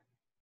that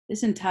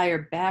this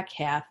entire back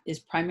half is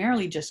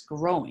primarily just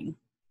growing.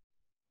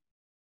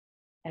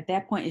 At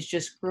that point, it's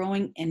just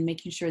growing and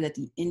making sure that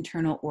the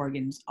internal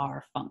organs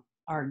are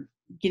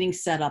getting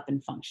set up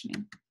and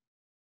functioning.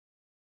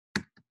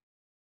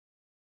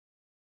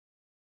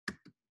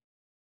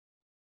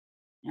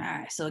 All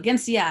right, so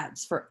against the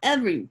odds, for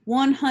every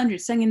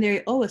 100 secondary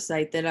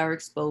oocytes that are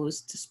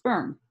exposed to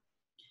sperm,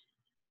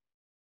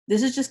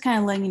 this is just kind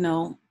of letting you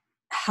know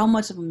how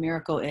much of a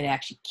miracle it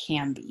actually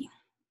can be.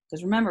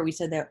 Because remember, we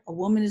said that a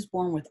woman is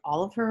born with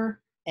all of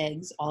her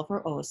eggs, all of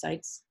her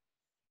oocytes,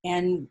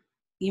 and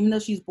even though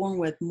she's born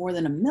with more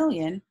than 1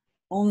 million,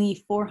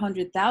 only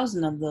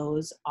 400,000 of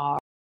those are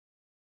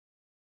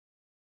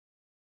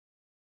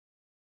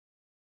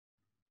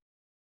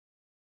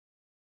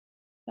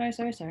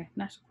Sorry.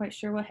 Not quite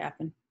sure what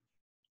happened.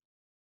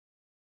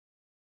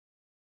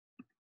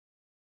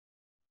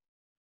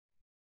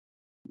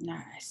 All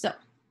right, so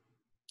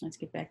let's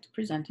get back to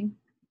presenting.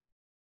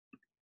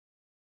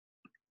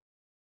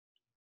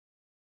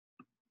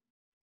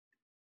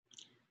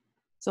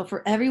 So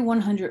for every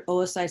 100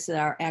 oocytes that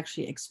are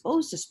actually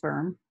exposed to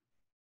sperm,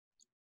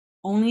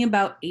 only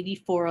about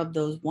 84 of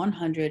those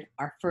 100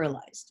 are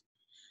fertilized.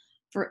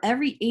 For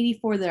every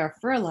 84 that are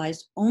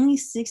fertilized, only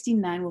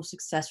 69 will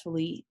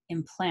successfully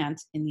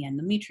implant in the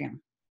endometrium.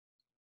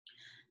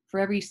 For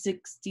every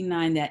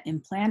 69 that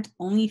implant,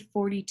 only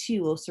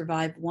 42 will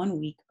survive 1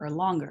 week or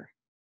longer.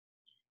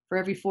 For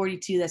every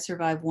 42 that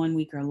survive 1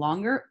 week or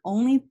longer,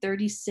 only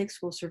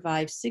 36 will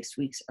survive 6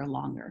 weeks or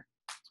longer.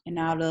 And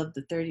out of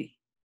the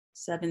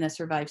 37 that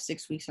survive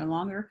 6 weeks or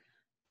longer,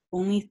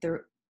 only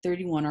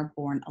 31 are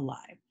born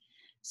alive.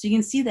 So you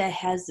can see that it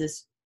has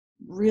this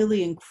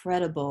really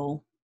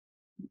incredible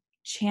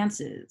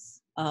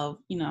chances of,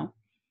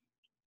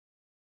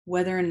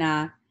 whether or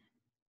not,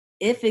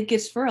 if it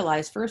gets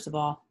fertilized, first of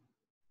all,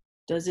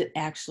 does it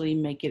actually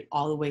make it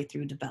all the way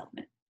through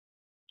development?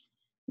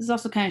 This is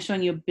also kind of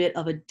showing you a bit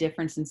of a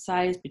difference in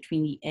size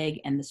between the egg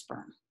and the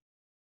sperm.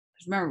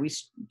 Because remember,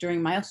 during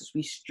meiosis,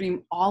 we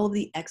stream all of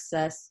the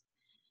excess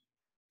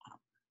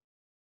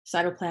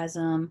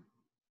cytoplasm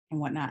and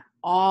whatnot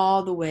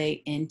all the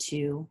way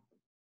into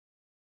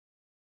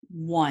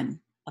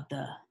one of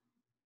the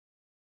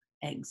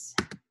eggs.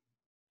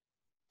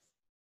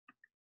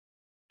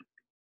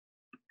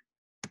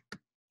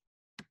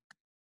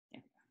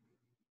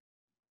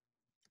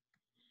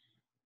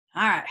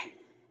 All right,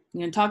 I'm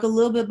going to talk a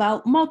little bit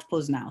about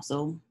multiples now.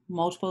 So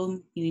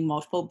multiple meaning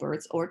multiple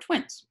births or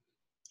twins.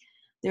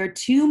 There are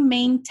two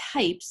main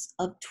types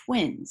of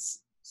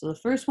twins. So the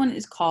first one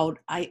is called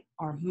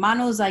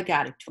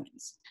monozygotic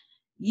twins.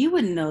 You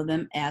would know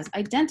them as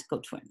identical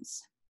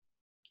twins.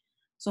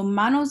 So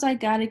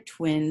monozygotic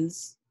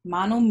twins,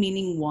 mono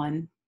meaning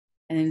one,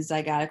 and then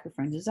zygotic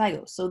referring to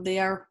zygote. So they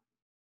are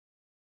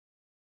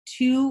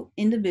two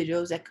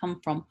individuals that come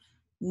from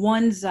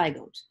one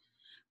zygote,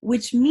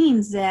 which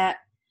means that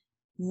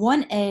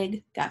one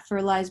egg got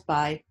fertilized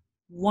by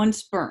one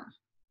sperm.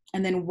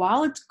 And then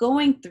while it's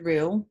going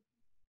through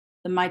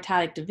the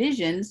mitotic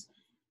divisions,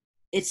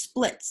 it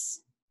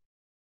splits.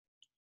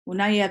 Well,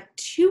 now you have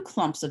two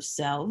clumps of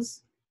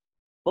cells,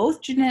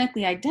 both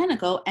genetically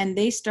identical, and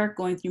they start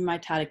going through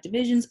mitotic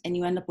divisions, and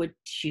you end up with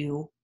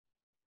two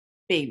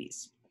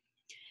babies.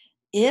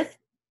 If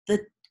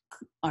the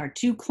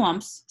two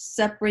clumps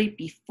separate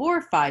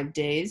before 5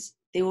 days,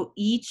 they will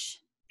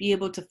each be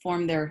able to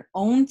form their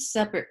own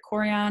separate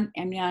chorion,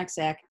 amniotic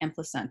sac, and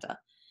placenta,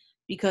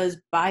 because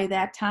by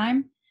that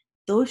time,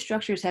 those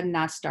structures have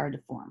not started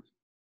to form.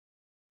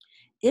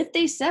 If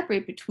they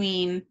separate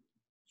between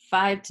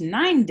 5 to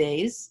 9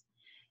 days,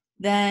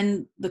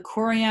 then the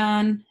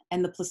chorion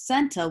and the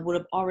placenta would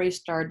have already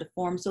started to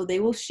form, so they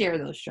will share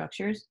those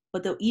structures,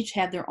 but they'll each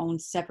have their own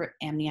separate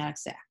amniotic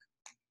sac.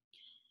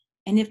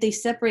 And if they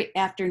separate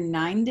after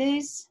 9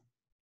 days,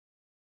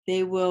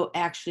 they will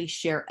actually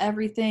share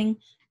everything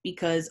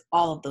because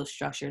all of those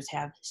structures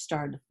have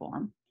started to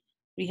form.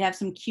 We have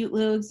some cute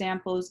little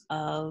examples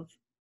of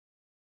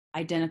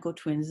identical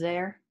twins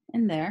there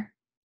and there.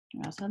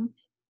 We also have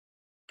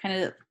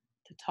kind of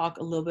to talk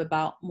a little bit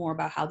more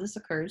about how this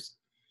occurs.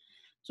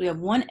 So we have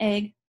one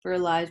egg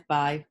fertilized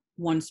by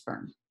one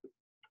sperm.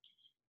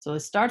 So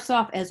it starts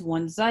off as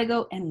one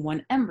zygote and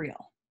one embryo.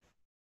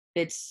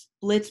 It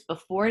splits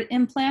before it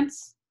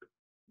implants.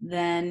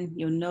 Then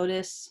you'll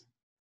notice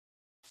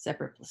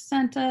separate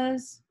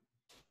placentas,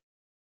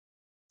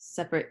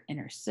 separate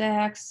inner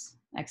sacs,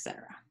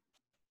 etc.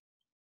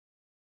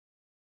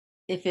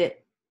 If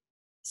it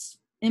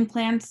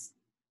implants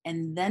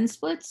and then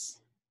splits,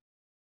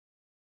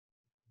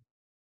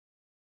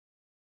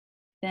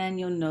 then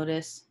you'll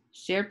notice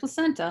shared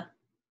placenta,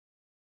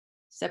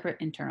 separate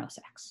internal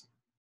sacs.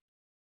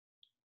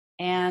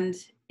 And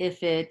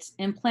if it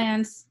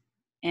implants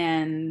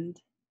and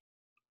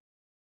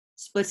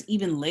splits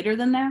even later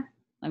than that,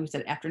 like we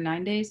said, after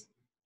 9 days,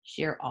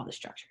 share all the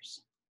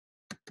structures.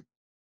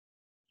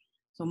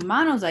 So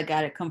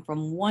monozygotic come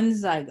from one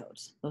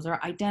zygote. Those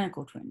are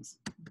identical twins.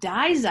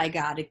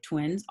 Dizygotic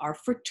twins are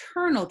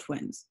fraternal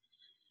twins.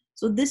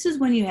 So this is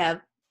when you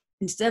have,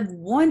 instead of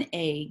one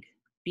egg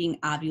being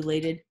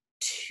ovulated,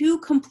 two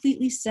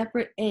completely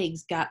separate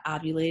eggs got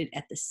ovulated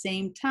at the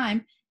same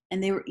time,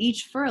 and they were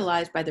each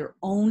fertilized by their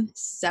own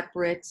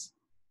separate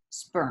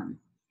sperm.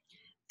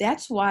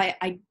 That's why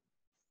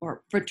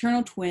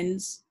fraternal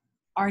twins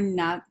are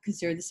not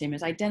considered the same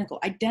as identical.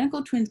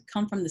 Identical twins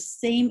come from the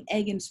same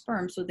egg and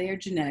sperm, so they are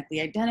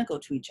genetically identical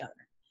to each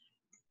other.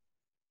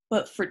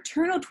 But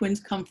fraternal twins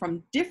come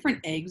from different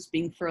eggs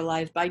being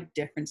fertilized by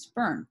different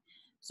sperm.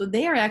 So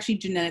they are actually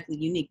genetically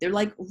unique. They're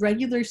like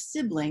regular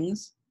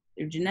siblings.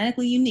 They're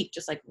genetically unique,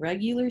 just like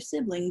regular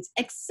siblings,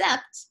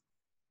 except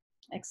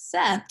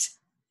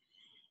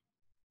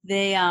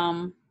they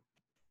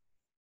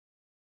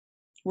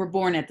were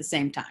born at the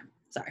same time.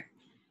 Sorry.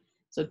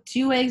 So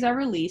two eggs are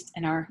released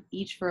and are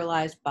each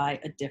fertilized by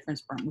a different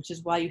sperm, which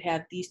is why you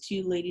have these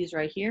two ladies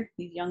right here,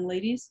 these young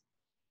ladies.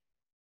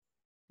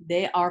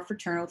 They are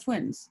fraternal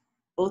twins.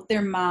 Both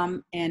their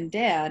mom and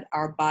dad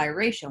are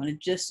biracial, and it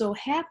just so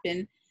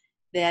happened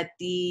that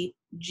the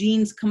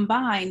genes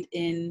combined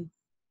in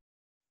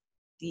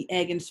the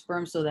egg and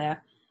sperm so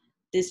that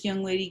this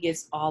young lady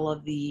gets all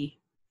of the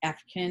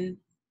African,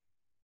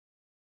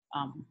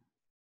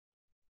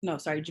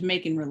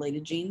 Jamaican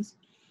related genes.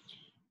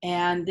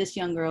 And this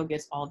young girl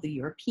gets all the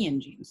European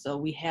genes. So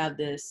we have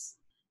this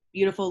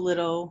beautiful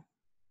little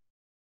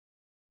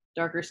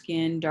darker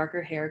skin,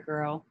 darker hair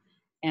girl,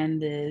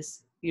 and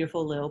this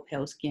beautiful little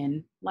pale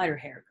skin, lighter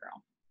hair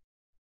girl.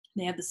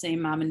 They have the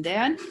same mom and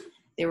dad.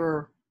 They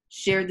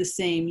shared the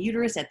same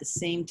uterus at the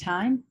same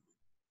time.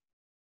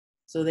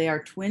 So they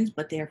are twins,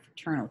 but they are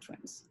fraternal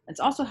twins. That's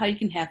also how you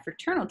can have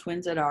fraternal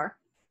twins that are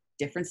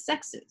different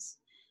sexes.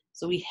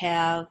 So we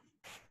have,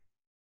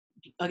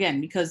 again,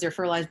 because they're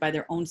fertilized by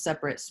their own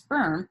separate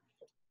sperm,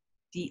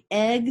 the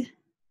egg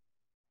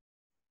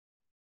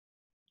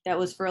that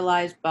was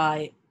fertilized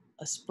by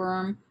a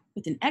sperm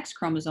with an X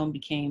chromosome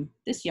became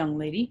this young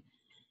lady,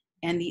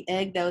 and the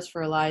egg that was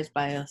fertilized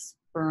by a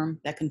sperm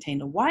that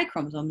contained a Y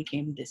chromosome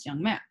became this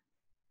young man.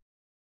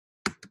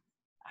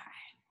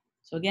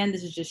 So again,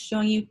 this is just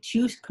showing you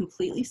two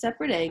completely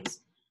separate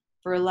eggs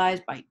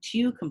fertilized by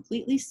two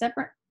completely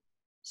separate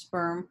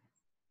sperm.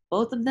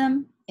 Both of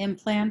them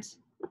implant,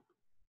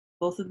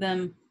 both of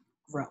them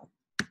grow.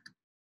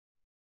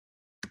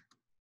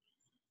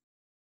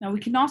 Now we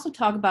can also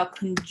talk about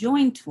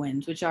conjoined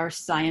twins, which are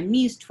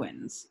Siamese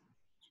twins.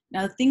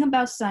 Now the thing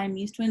about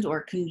Siamese twins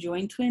or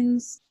conjoined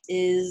twins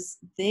is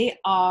they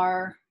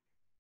are,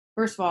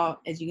 first of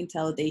all, as you can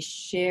tell, they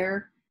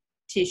share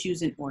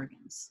tissues and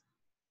organs.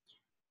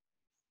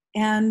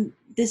 And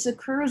this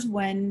occurs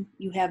when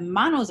you have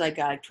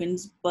monozygotic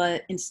twins,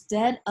 but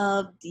instead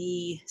of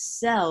the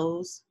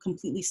cells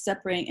completely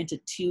separating into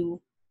two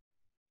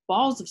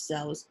balls of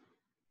cells,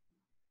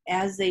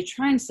 as they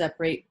try and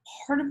separate,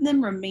 part of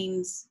them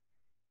remains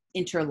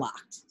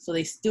interlocked. So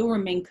they still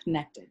remain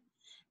connected.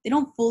 They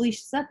don't fully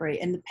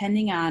separate, and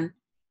depending on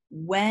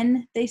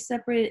when they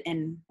separate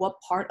and what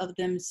part of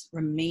them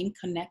remain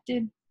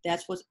connected,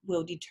 that's what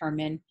will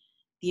determine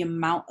the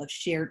amount of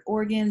shared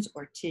organs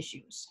or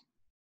tissues.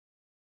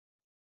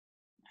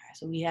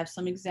 So we have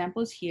some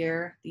examples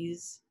here.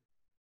 These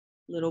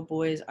little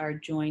boys are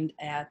joined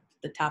at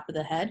the top of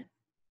the head.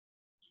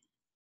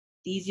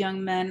 These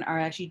young men are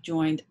actually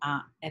joined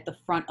at the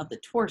front of the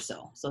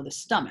torso, so the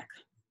stomach.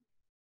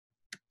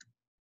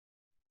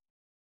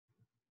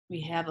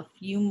 We have a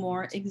few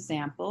more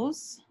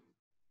examples.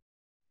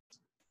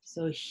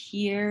 So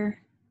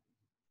here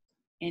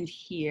and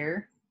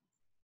here,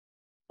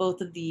 both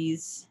of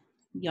these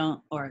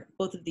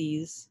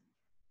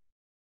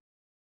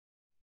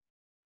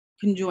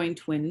conjoined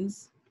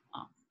twins.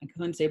 I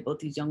couldn't say both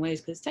these young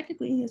ladies because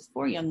technically it's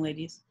 4 young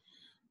ladies,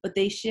 but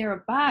they share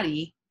a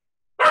body,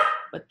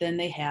 but then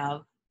they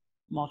have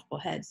multiple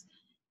heads.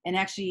 And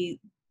actually,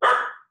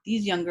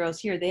 these young girls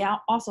here, they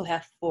also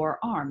have 4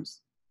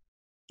 arms.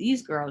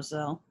 These girls,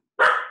 though,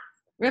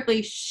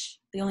 Ripley,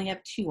 they only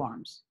have 2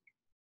 arms.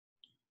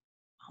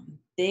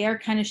 They are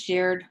kind of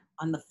shared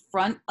on the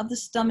front of the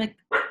stomach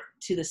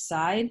to the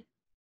side.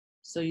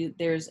 So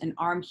there's an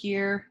arm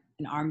here,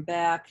 an arm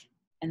back,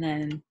 and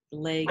then the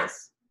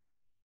legs.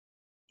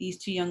 These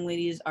 2 young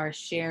ladies are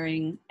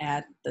sharing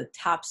at the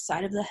top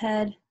side of the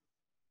head.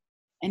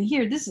 And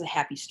here, this is a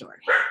happy story.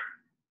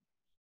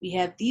 We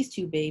have these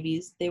 2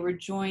 babies. They were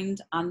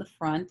joined on the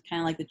front,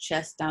 kind of like the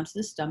chest down to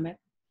the stomach.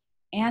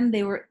 And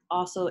they were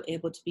also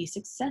able to be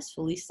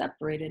successfully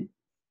separated.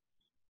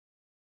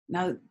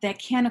 Now, that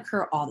can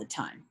occur all the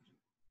time.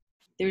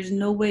 There's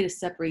no way to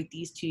separate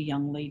these 2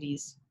 young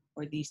ladies,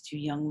 or these 2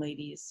 young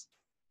ladies,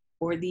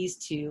 or these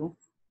 2,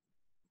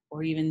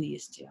 or even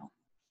these 2,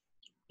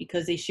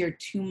 because they share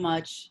too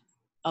much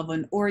of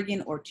an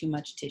organ or too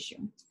much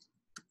tissue.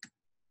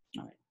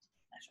 All right,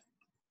 that's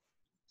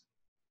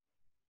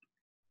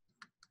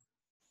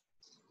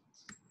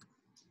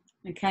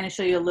right. And kind of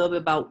show you a little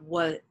bit about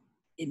what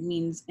it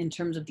means in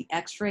terms of the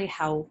x-ray,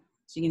 so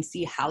you can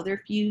see how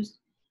they're fused.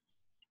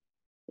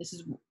 This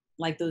is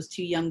like those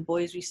 2 young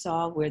boys we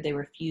saw where they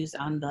were fused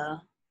on the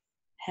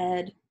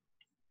head.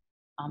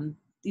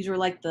 These were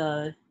like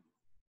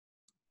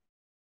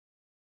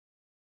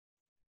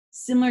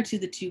similar to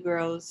the 2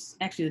 girls,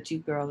 actually the 2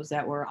 girls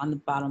that were on the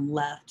bottom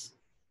left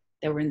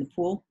that were in the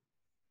pool.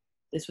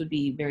 This would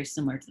be very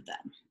similar to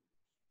them.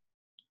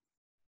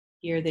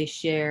 Here they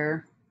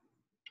share,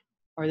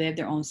 or they have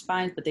their own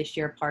spines, but they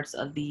share parts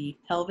of the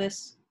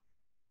pelvis,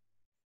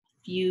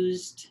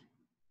 fused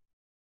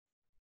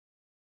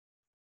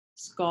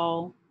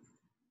skull.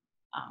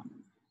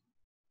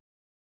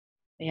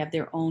 They have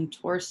their own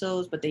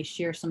torsos, but they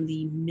share some of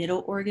the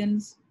middle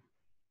organs.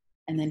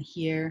 And then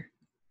here,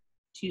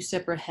 2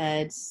 separate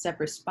heads,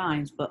 separate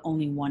spines, but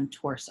only 1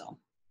 torso,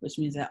 which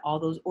means that all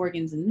those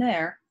organs in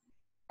there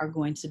are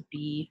going to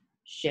be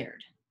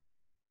shared.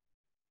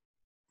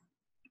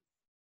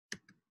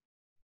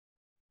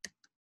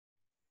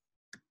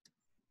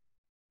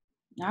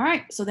 All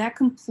right, so that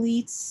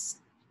completes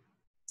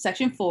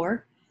section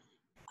 4.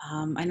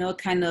 I know it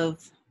kind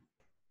of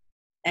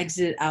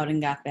exited out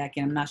and got back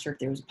in. I'm not sure if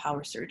there was a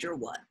power surge or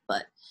what,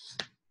 but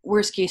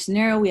worst case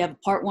scenario, we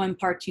have part 1,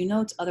 part 2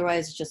 notes.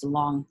 Otherwise, it's just a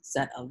long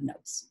set of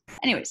notes.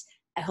 Anyways,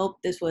 I hope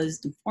this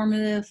was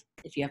informative.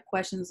 If you have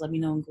questions, let me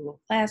know in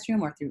Google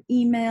Classroom or through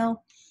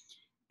email.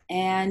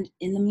 And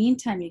in the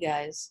meantime, you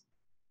guys,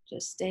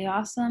 just stay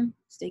awesome,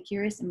 stay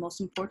curious, and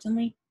most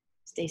importantly,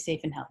 stay safe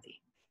and healthy.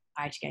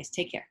 All right, you guys,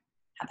 take care.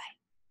 Bye-bye.